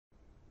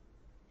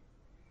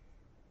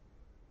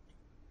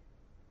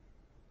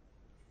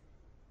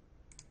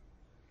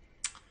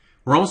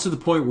We're almost to the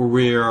point where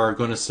we are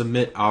going to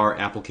submit our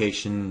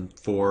application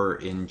for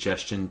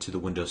ingestion to the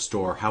Windows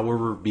Store.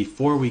 However,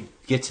 before we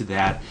get to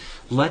that,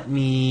 let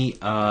me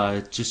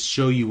just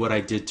show you what I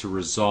did to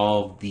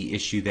resolve the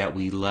issue that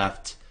we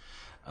left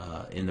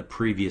in the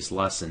previous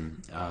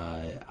lesson.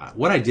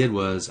 What I did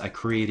was I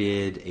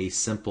created a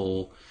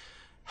simple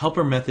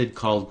helper method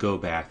called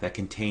goback that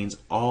contains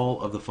all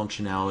of the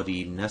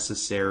functionality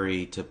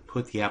necessary to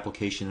put the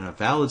application in a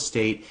valid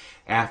state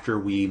after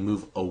we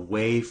move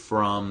away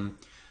from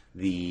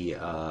the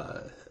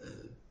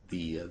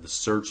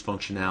search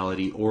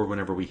functionality or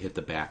whenever we hit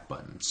the back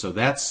button. So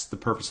that's the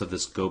purpose of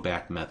this go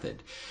back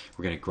method.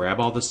 We're going to grab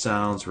all the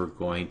sounds. We're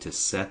going to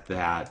set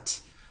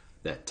that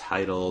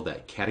title,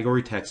 that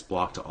category text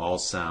block to all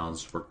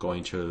sounds. We're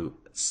going to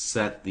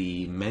set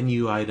the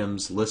menu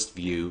items list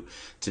view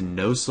to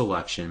no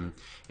selection,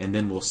 and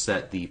then we'll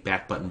set the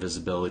back button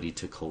visibility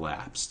to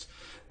collapsed.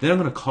 Then I'm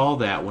going to call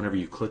that whenever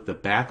you click the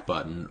back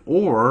button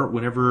or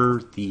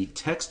whenever the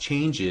text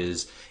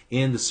changes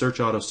in the search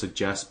auto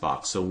suggest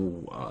box.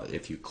 So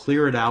if you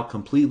clear it out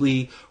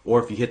completely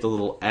or if you hit the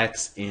little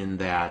X in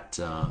that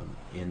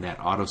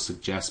auto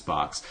suggest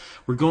box,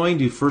 we're going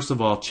to first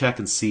of all check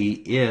and see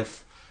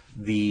if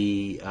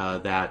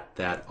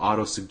that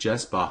auto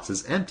suggest box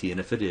is empty, and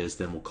if it is,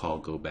 then we'll call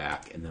go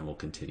back and then we'll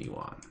continue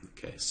on.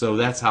 Okay, so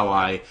that's how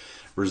I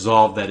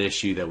resolved that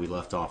issue that we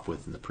left off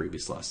with in the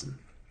previous lesson.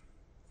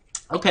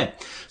 Okay,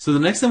 so the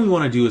next thing we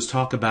want to do is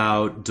talk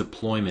about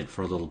deployment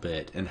for a little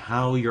bit and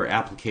how your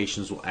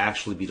applications will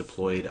actually be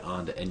deployed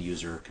onto end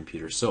user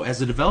computers. So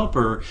as a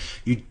developer,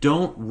 you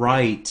don't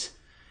write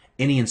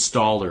any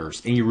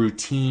installers, any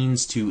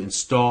routines to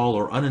install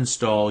or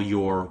uninstall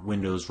your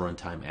Windows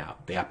Runtime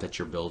app, the app that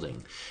you're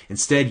building.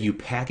 Instead, you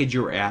package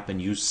your app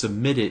and you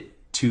submit it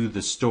to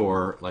the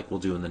store like we'll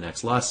do in the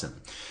next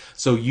lesson.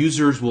 So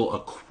users will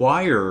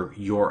acquire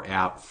your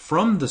app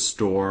from the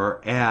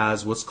store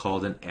as what's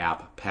called an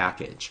app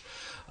package.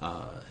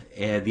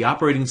 And the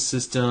operating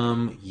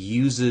system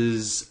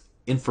uses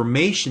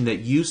information that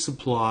you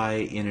supply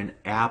in an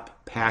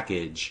app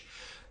package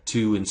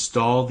to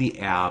install the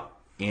app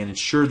and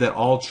ensure that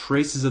all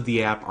traces of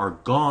the app are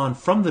gone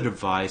from the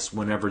device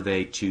whenever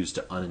they choose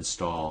to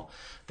uninstall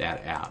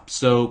that app.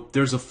 So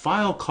there's a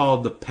file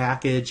called the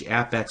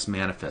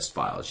Package.AppXManifest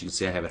file. As you can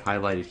see, I have it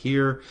highlighted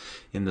here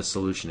in the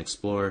Solution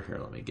Explorer. Here,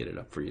 let me get it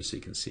up for you so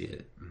you can see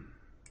it.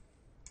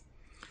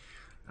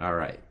 All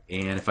right,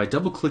 and if I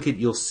double click it,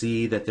 you'll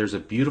see that there's a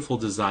beautiful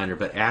designer,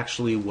 but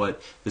actually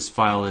what this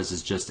file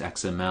is just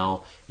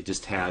XML. It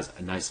just has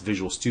a nice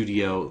Visual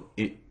Studio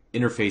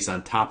interface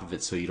on top of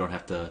it, so you don't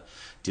have to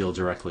deal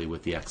directly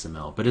with the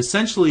XML. But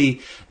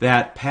essentially,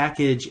 that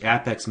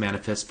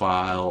Package.AppXManifest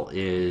file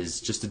is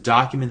just a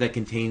document that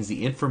contains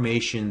the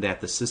information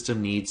that the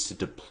system needs to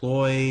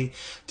deploy,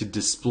 to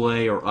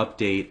display, or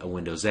update a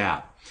Windows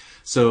app.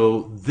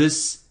 So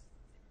this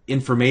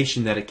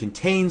information that it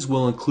contains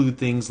will include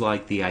things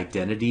like the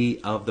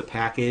identity of the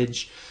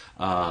package,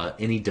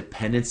 any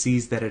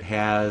dependencies that it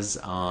has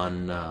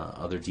on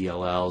other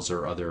DLLs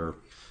or other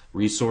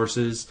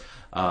resources,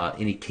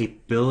 any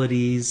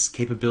capabilities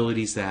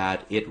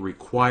that it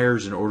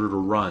requires in order to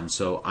run.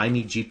 So I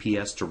need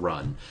GPS to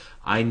run.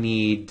 I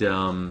need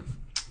to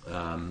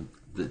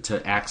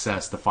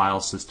access the file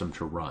system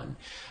to run.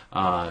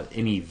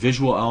 Any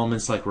visual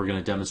elements like we're going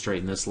to demonstrate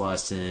in this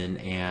lesson,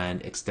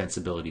 and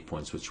extensibility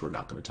points, which we're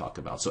not going to talk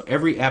about. So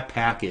every app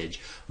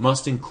package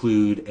must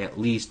include at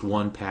least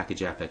one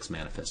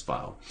Package.AppXManifest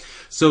file.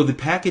 So the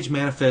package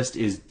manifest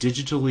is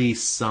digitally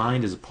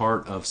signed as a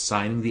part of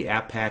signing the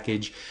app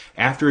package.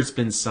 After it's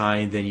been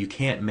signed, then you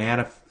can't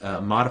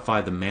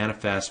modify the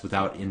manifest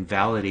without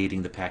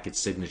invalidating the package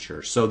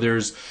signature. So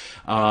there's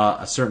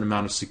a certain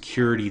amount of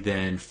security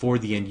then for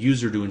the end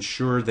user to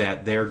ensure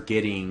that they're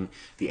getting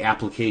the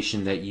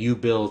application that you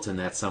built and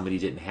that somebody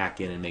didn't hack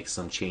in and make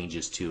some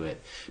changes to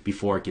it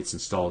before it gets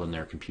installed on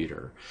their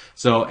computer.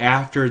 So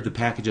after the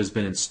package has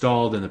been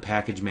installed, and the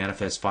package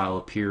manifest file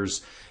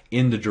appears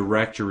in the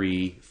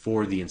directory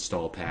for the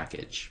install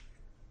package.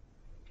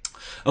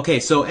 Okay,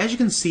 so as you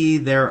can see,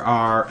 there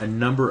are a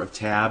number of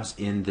tabs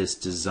in this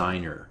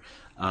designer.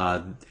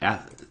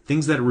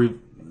 Things that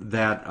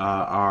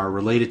are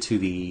related to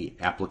the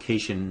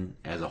application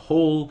as a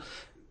whole,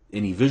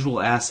 any visual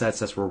assets,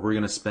 that's where we're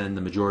going to spend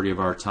the majority of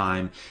our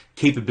time.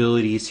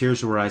 Capabilities,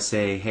 here's where I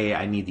say, hey,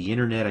 I need the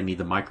internet, I need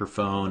the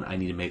microphone, I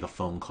need to make a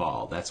phone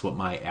call. That's what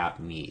my app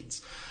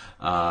needs.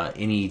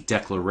 Any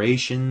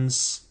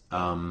declarations,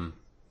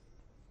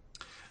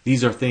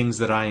 these are things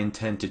that I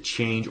intend to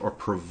change or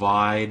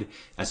provide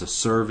as a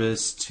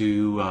service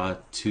to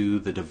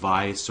the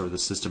device or the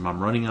system I'm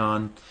running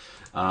on.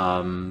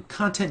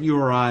 Content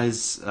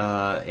URIs,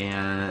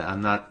 and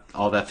I'm not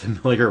all that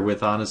familiar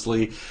with,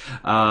 honestly,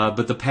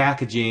 but the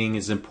packaging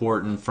is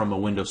important from a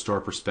Windows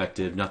Store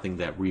perspective. Nothing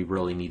that we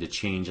really need to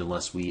change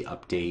unless we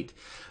update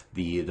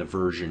the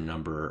version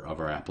number of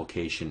our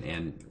application,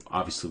 and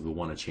obviously we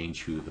want to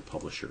change who the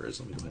publisher is.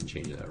 Let me go ahead and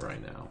change that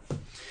right now.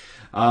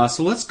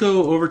 So let's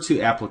go over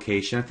to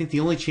application. I think the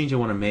only change I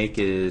want to make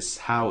is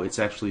how it's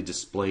actually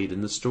displayed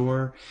in the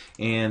store,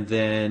 and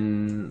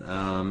then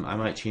I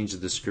might change the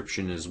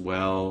description as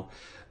well.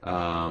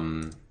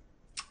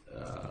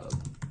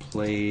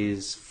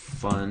 Plays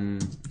fun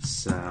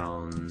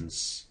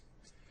sounds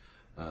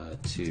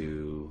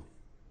to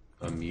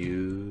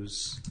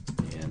amuse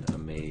and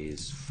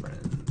amaze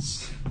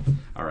friends.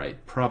 All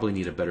right, probably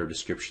need a better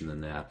description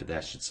than that, but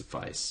that should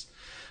suffice.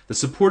 The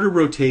supported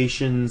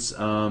rotations,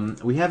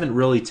 we haven't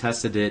really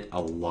tested it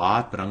a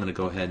lot, but I'm going to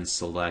go ahead and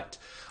select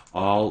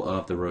all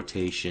of the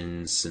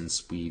rotations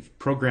since we've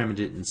programmed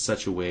it in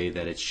such a way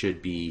that it should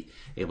be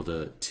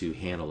able to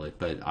handle it.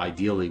 But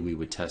ideally, we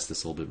would test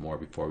this a little bit more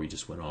before we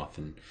just went off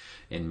and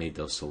made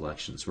those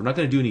selections. We're not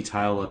going to do any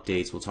tile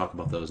updates. We'll talk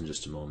about those in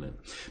just a moment.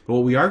 But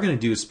what we are going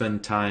to do is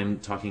spend time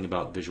talking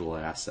about visual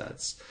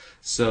assets.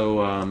 So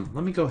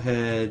let me go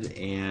ahead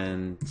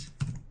and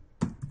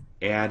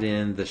add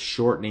in the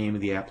short name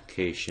of the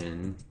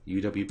application,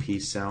 UWP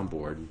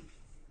SoundBoard,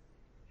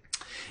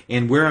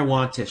 and where I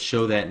want to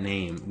show that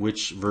name,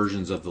 which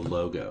versions of the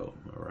logo,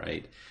 all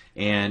right?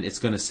 And it's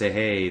going to say,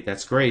 hey,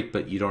 that's great,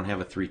 but you don't have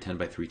a 310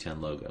 by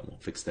 310 logo. We'll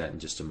fix that in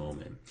just a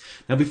moment.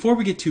 Now, before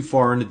we get too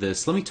far into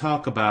this, let me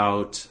talk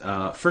about,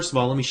 first of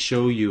all, let me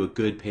show you a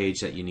good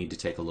page that you need to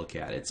take a look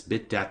at. It's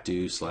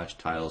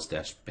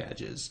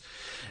bit.do/tiles-badges.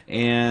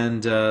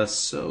 And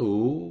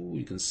so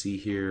you can see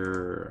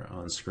here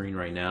on screen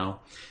right now,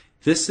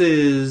 this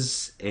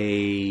is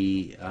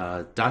a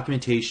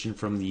documentation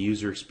from the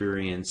user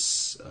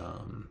experience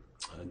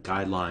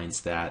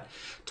guidelines that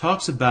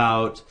talks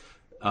about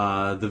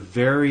the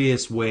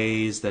various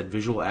ways that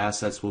visual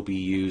assets will be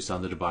used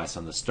on the device,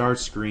 on the start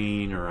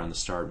screen or on the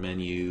start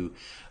menu.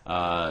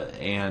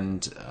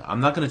 And I'm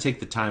not going to take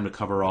the time to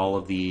cover all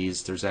of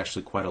these. There's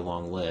actually quite a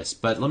long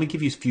list. But let me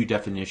give you a few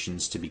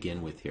definitions to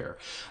begin with here.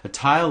 A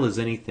tile is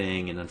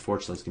anything, and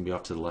unfortunately it's going to be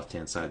off to the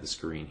left-hand side of the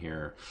screen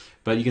here.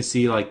 But you can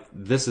see, like,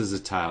 this is a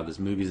tile, this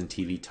movies and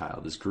TV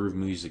tile, this groove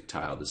music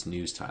tile, this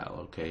news tile,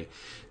 okay?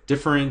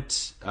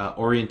 Different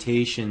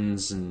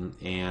orientations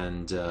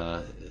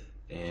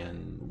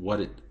and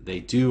what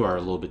they do are a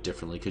little bit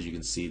differently, because you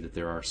can see that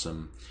there are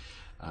some,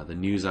 the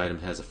news item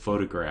has a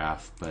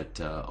photograph, but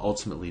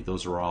ultimately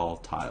those are all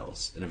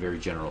tiles in a very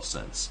general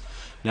sense.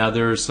 Now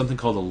there's something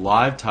called a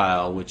live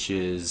tile, which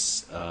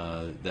is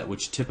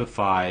which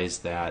typifies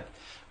that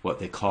what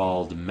they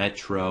call the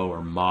metro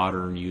or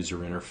modern user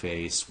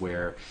interface,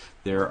 where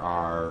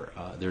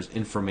there's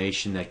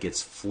information that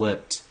gets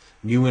flipped,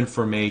 new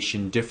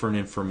information, different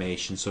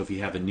information. So if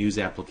you have a news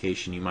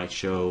application, you might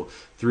show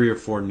 3 or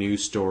 4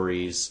 news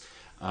stories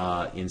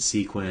in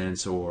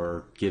sequence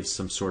or give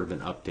some sort of an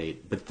update.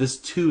 But this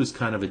too is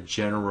kind of a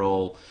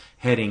general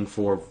heading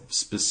for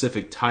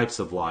specific types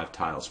of live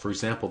tiles. For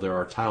example, there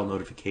are tile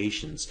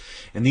notifications,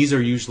 and these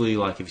are usually,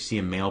 like if you see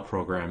a mail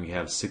program, you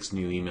have 6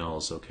 new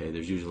emails, okay,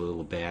 there's usually a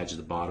little badge at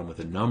the bottom with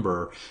a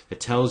number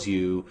that tells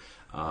you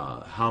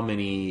how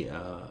many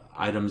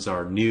items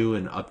are new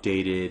and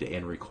updated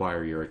and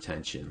require your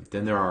attention.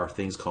 Then there are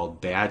things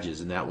called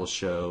badges, and that will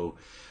show,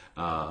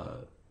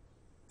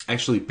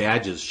 actually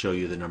badges show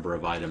you the number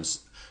of items.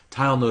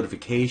 Tile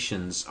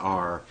notifications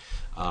are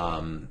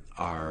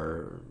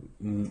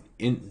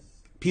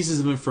pieces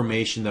of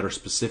information that are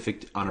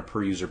specific on a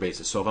per user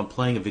basis. So if I'm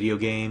playing a video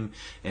game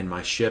and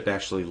my ship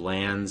actually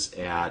lands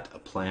at a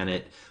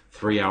planet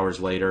 3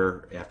 hours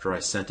later after I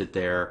sent it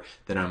there,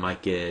 then I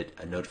might get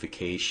a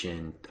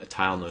notification, a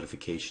tile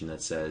notification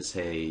that says,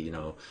 hey, you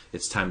know,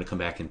 it's time to come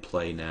back and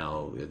play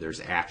now. There's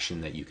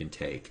action that you can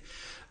take.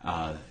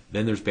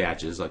 Then there's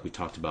badges, like we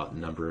talked about,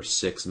 number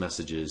 6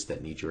 messages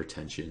that need your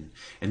attention.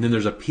 And then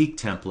there's a peek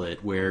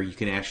template where you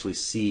can actually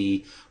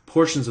see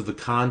portions of the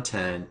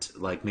content,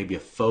 like maybe a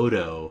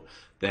photo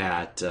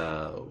that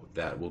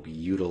that will be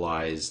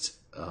utilized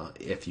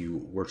if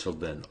you were to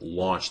then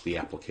launch the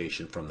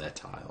application from that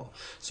tile.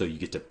 So you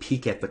get to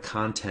peek at the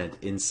content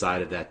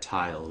inside of that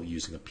tile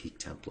using a peek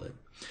template.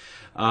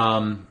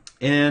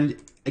 And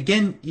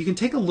again, you can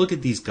take a look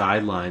at these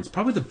guidelines.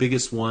 Probably the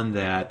biggest one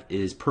that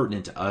is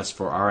pertinent to us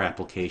for our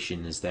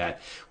application is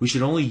that we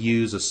should only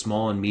use a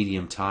small and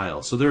medium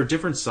tile. So there are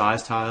different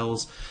size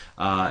tiles,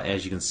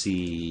 as you can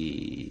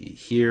see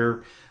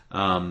here.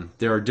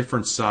 There are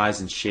different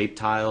size and shape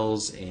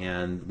tiles,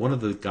 and one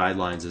of the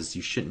guidelines is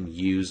you shouldn't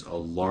use a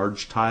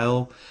large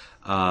tile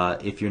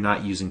if you're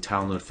not using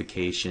tile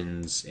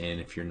notifications and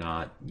if you're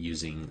not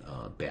using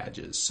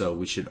badges. So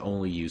we should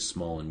only use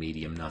small and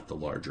medium, not the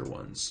larger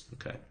ones.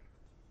 Okay.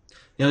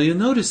 Now you'll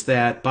notice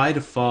that by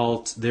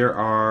default there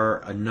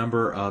are a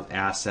number of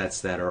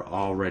assets that are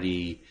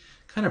already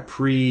kind of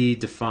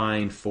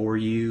predefined for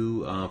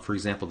you. For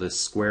example, this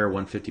square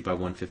 150 by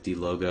 150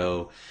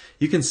 logo.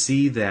 You can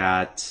see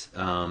that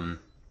well,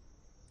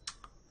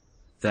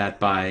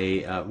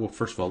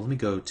 first of all, let me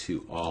go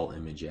to all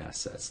image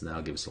assets, and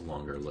that'll give us a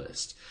longer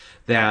list.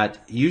 That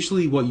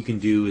usually what you can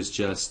do is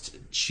just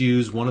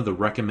choose one of the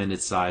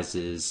recommended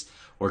sizes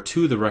or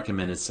two of the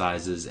recommended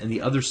sizes, and the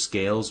other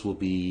scales will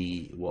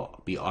be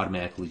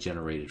automatically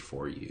generated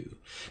for you.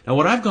 Now,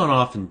 what I've gone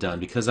off and done,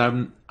 because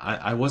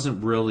I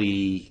wasn't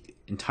really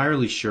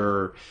entirely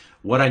sure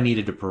what I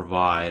needed to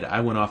provide,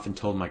 I went off and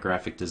told my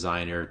graphic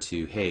designer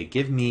to, hey,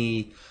 give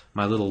me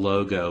my little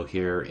logo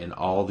here in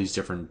all these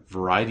different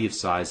variety of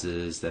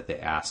sizes that they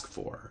ask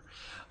for.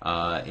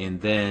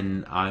 And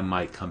then I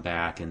might come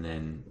back and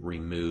then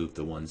remove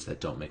the ones that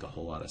don't make a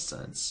whole lot of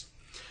sense.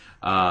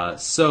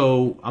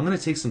 So I'm going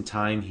to take some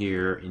time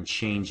here and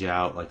change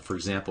out, like for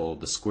example,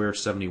 the square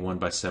 71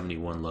 by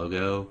 71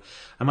 logo.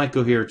 I might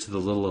go here to the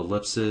little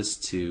ellipsis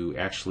to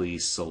actually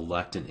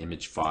select an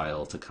image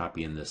file to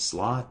copy in this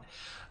slot.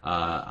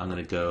 I'm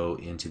going to go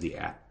into the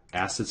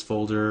assets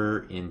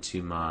folder,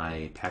 into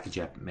my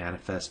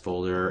Package.AppManifest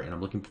folder, and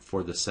I'm looking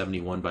for the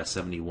 71 by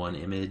 71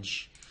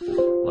 image,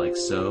 like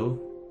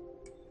so.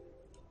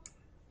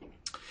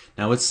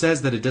 Now it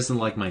says that it doesn't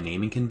like my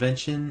naming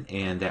convention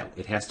and that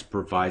it has to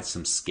provide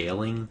some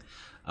scaling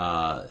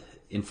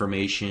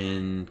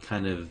information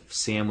kind of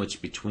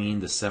sandwiched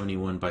between the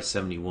 71 by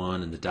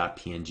 71 and the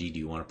 .png. Do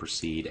you want to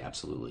proceed?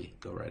 Absolutely.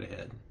 Go right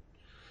ahead.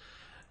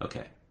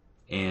 Okay.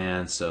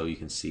 And so you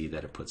can see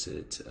that it puts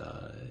it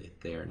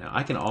there. Now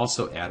I can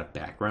also add a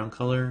background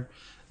color.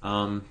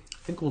 I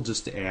think we'll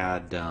just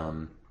add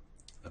a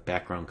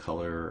background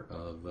color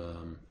of...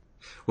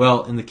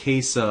 well, in the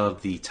case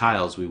of the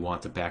tiles, we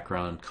want the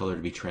background color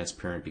to be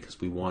transparent because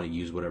we want to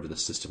use whatever the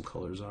system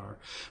colors are.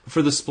 But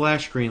for the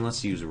splash screen,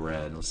 let's use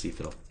red. Let's see if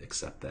it'll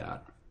accept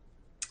that.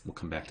 We'll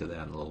come back to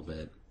that in a little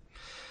bit.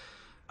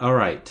 All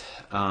right,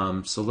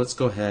 so let's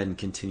go ahead and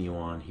continue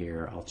on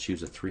here. I'll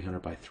choose a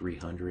 300 by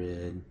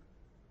 300.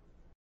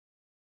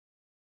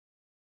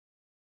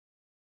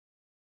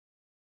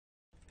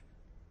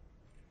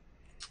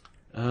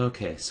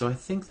 Okay, so I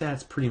think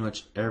that's pretty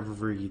much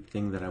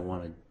everything that I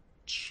want to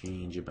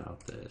change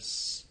about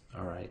this.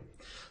 All right,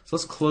 so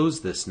let's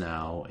close this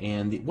now,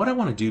 and what I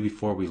want to do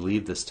before we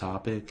leave this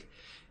topic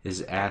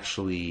is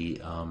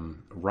actually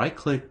right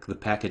click the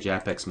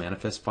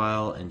Package.AppXManifest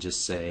file and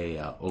just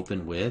say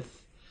open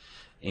with,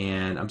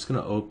 and I'm just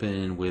going to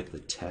open with the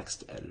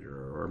text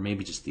editor, or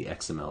maybe just the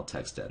XML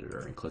text editor,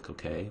 and click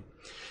OK.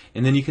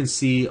 And then you can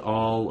see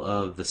all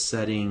of the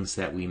settings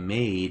that we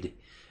made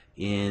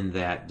in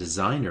that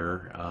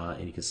designer,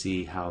 and you can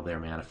see how they're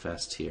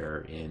manifest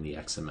here in the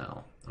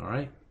XML. All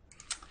right,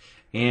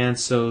 and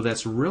so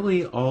that's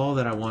really all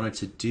that I wanted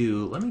to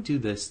do. Let me do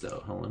this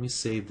though. Hold on, let me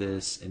save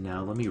this, and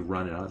now let me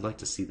run it. I'd like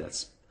to see that,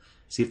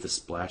 see if the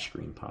splash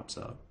screen pops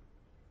up.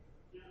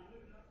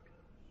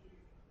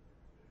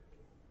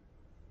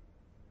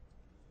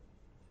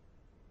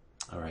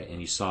 All right, and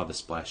you saw the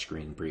splash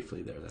screen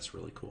briefly there. That's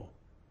really cool.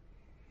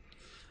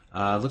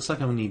 Looks like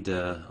I need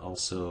to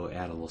also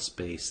add a little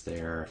space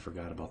there. I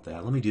forgot about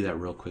that. Let me do that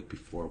real quick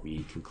before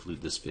we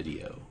conclude this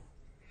video.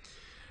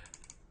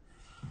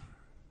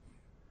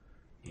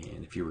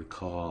 And if you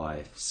recall,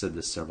 I've said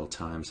this several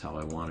times how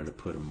I wanted to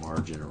put a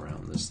margin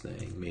around this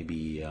thing.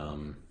 Maybe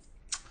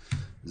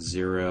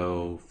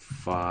 0,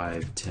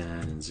 5, 10,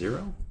 and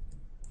 0.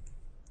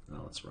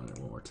 Now let's run it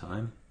one more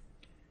time.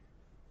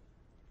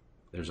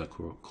 There's a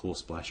cool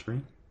splash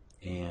screen,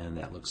 and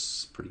that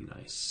looks pretty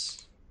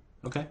nice.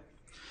 Okay.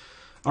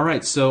 All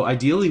right, so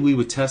ideally we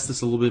would test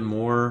this a little bit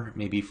more,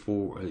 maybe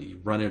for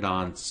run it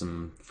on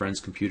some friends'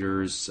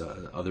 computers,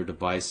 other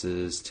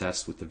devices,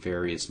 test with the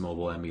various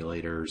mobile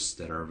emulators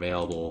that are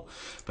available.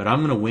 But I'm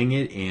going to wing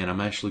it, and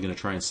I'm actually going to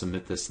try and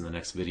submit this in the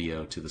next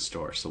video to the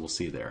store. So we'll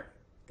see you there.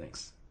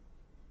 Thanks.